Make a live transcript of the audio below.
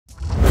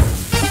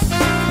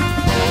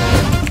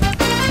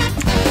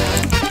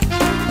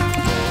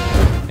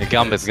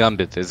Gambit,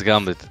 Gambit, it's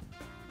Gambit.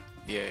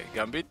 Yeah,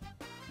 Gambit.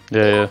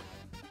 Yeah.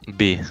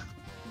 B.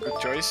 Good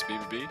choice,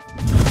 BBB.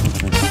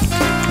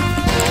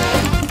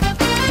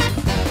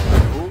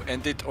 Who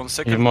ended on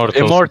second? Immortals.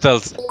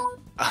 Immortals!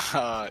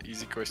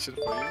 Easy question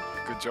for you.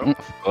 Good job.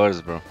 Of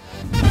course, bro.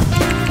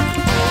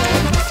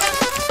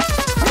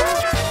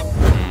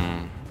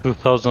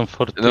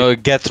 2014. No,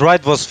 Get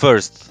Right was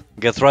first.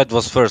 Get Right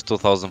was first,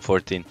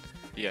 2014.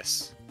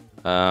 Yes.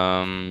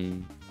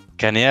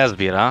 Can yes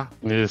bir, huh?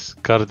 Yes,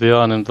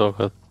 Guardianem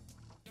dogat.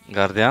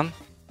 Guardian?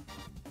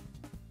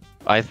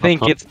 I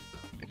think it's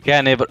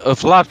Kenny, but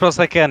Flash was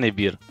a Kenny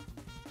beer.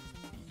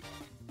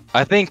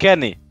 I think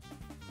Kenny.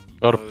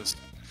 Or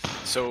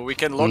So we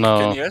can lock No.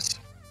 Ken yes?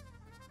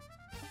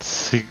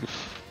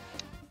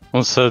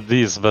 Hon sa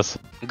dis بس.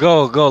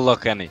 Go,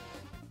 lock Kenny.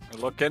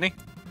 Lock Kenny?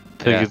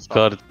 Take Yeah. its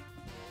guard.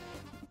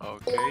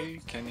 Okay,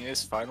 Ken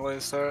yes. Final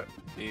answer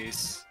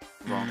is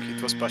wrong.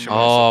 It was Pasha.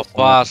 Oh,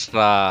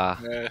 Pasha.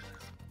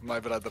 My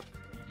brother.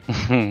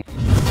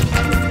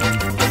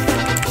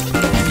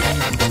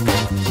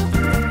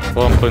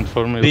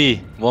 1.4 million.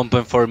 B,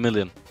 1.4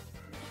 million.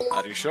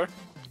 Are you sure?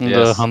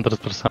 Yes.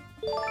 100%.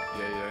 Yeah.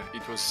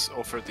 It was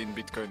offered in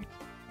Bitcoin.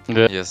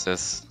 Yeah. Yes.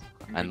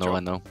 I Good know, job. I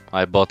know.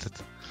 I bought it.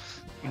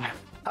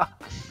 But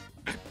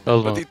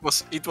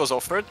Almost. it was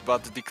offered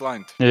but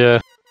declined. Yeah.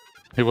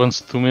 He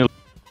wants 2 million.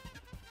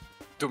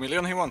 2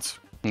 million he wants.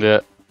 Yeah.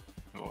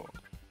 Oh.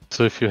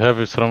 So if you have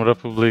it from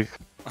Republic,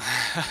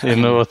 you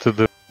know what to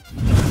do.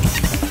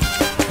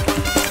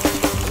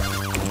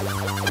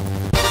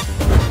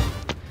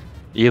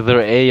 Either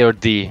A or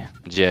D,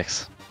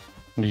 GX.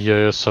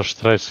 Yeah, so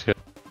straight here.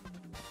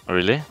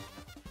 Really?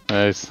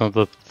 It's not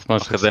that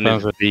much Okay, then it's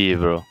expensive. B,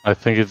 bro. I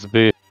think it's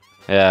B.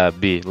 Yeah,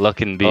 B.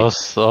 Lock in B.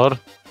 Us or?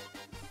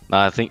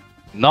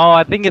 No,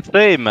 I think it's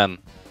A, man.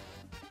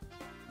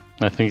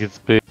 I think it's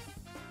B.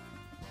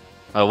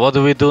 What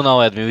do we do now,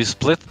 Admin? We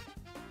split?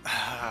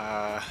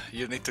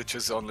 You need to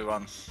choose only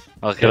one.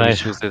 Okay, Can we I-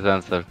 choose this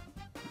answer.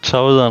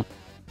 Ciao then.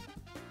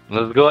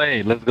 Let's go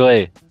A, let's go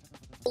A.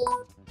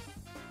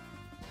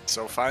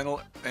 So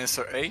final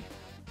answer A.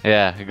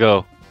 Yeah,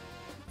 go.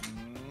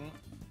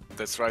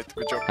 That's right.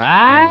 Good job.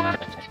 Ah!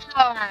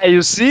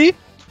 You see?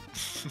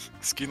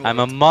 Skin I'm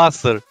a loaded.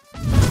 master.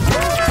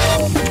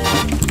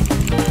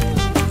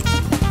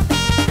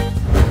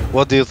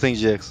 What do you think,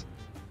 GX?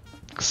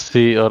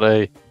 C or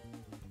A?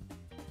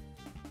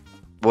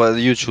 Well,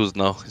 you choose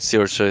now. It's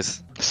your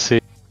choice.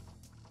 C.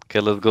 Okay,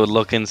 let's go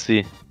lock in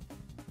C.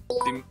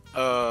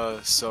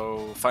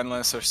 So final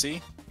answer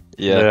C.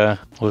 Yeah.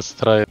 Let's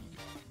try it.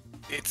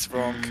 It's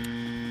wrong.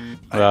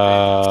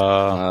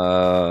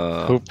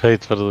 Who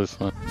paid for this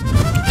one?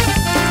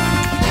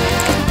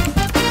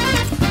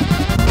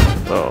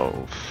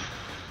 Oh.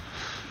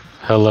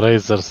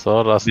 Hellraisers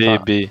or B,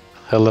 Astana? B.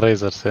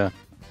 Hellraisers, yeah.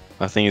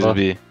 I think it's Oh.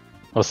 B.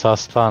 Was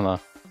Astana?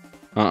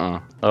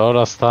 Or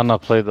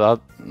Astana played that?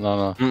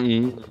 No.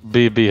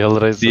 B,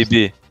 Hellraisers. B,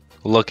 B.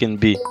 Lock in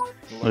B.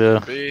 Yeah.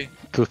 B.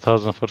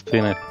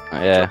 2014.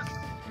 Yeah.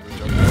 Good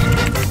job.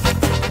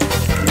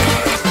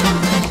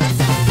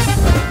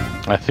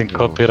 I think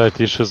copyright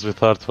issues with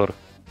artwork.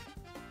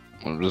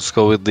 Let's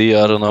go with D.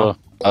 I don't know.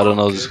 I don't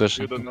know this You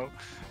question. don't know?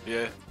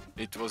 Yeah,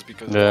 it was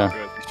because Yeah, of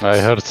copyright issues. I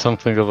heard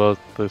something about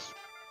this.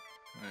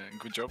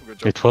 Good job.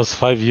 It was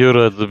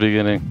 €5 at the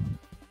beginning.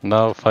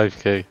 Now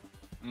 5k.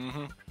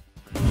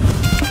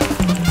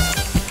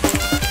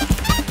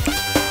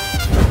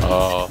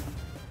 Oh.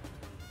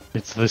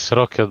 It's this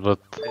rocket, but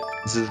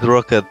This is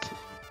rocket.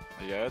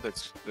 Yeah,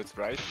 that's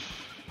right.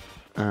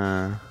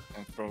 Uh,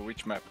 And from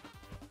which map?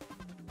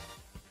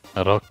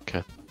 a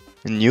rocket.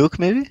 nuke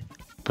maybe?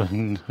 But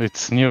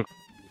it's new.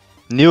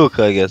 Nuke,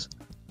 I guess.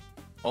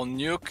 On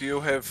Nuke you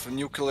have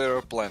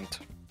nuclear plant.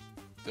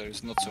 There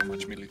is not so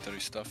much military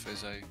stuff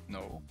as I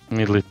know.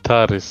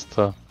 Military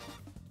stuff.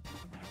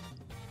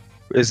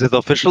 Is it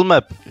official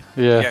map?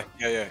 Yeah.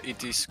 Yeah.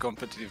 It is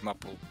competitive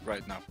map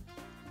right now.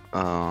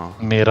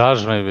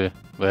 Mirage maybe.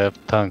 They have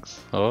tanks.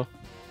 Oh?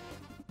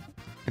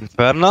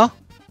 Inferno?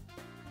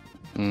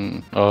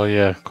 Oh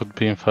yeah, could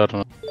be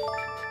Inferno.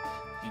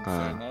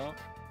 Inferno.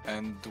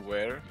 And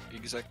where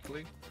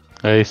exactly?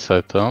 A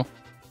site, huh?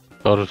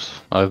 Or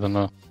I don't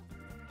know.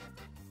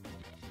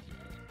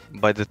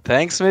 By the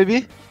tanks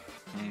maybe?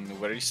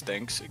 Where is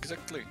tanks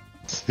exactly?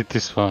 City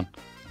spawn.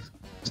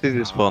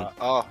 City spawn.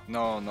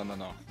 No.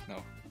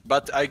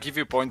 But I give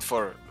you point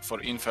for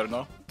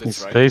Inferno. That's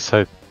It's right. A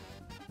site.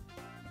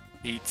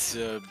 It's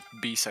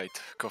B side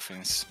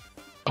coffins.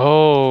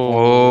 Oh,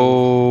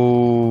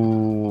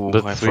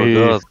 But I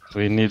forgot.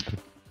 we need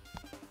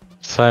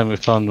time we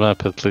found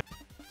map at least.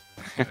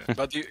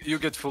 But you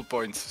get full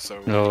points, so.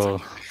 Oh.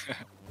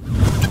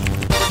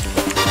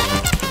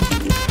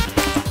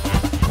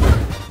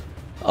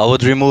 I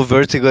would remove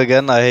Vertigo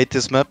again, I hate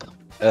this map.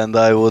 And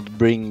I would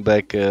bring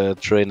back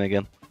Train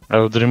again. I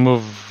would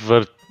remove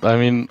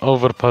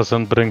overpass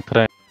and bring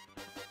train.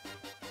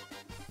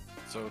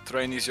 So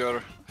train is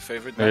your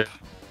favorite map?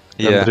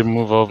 Yeah. And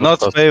remove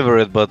overpass. Not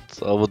favorite, but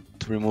I would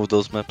remove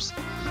those maps.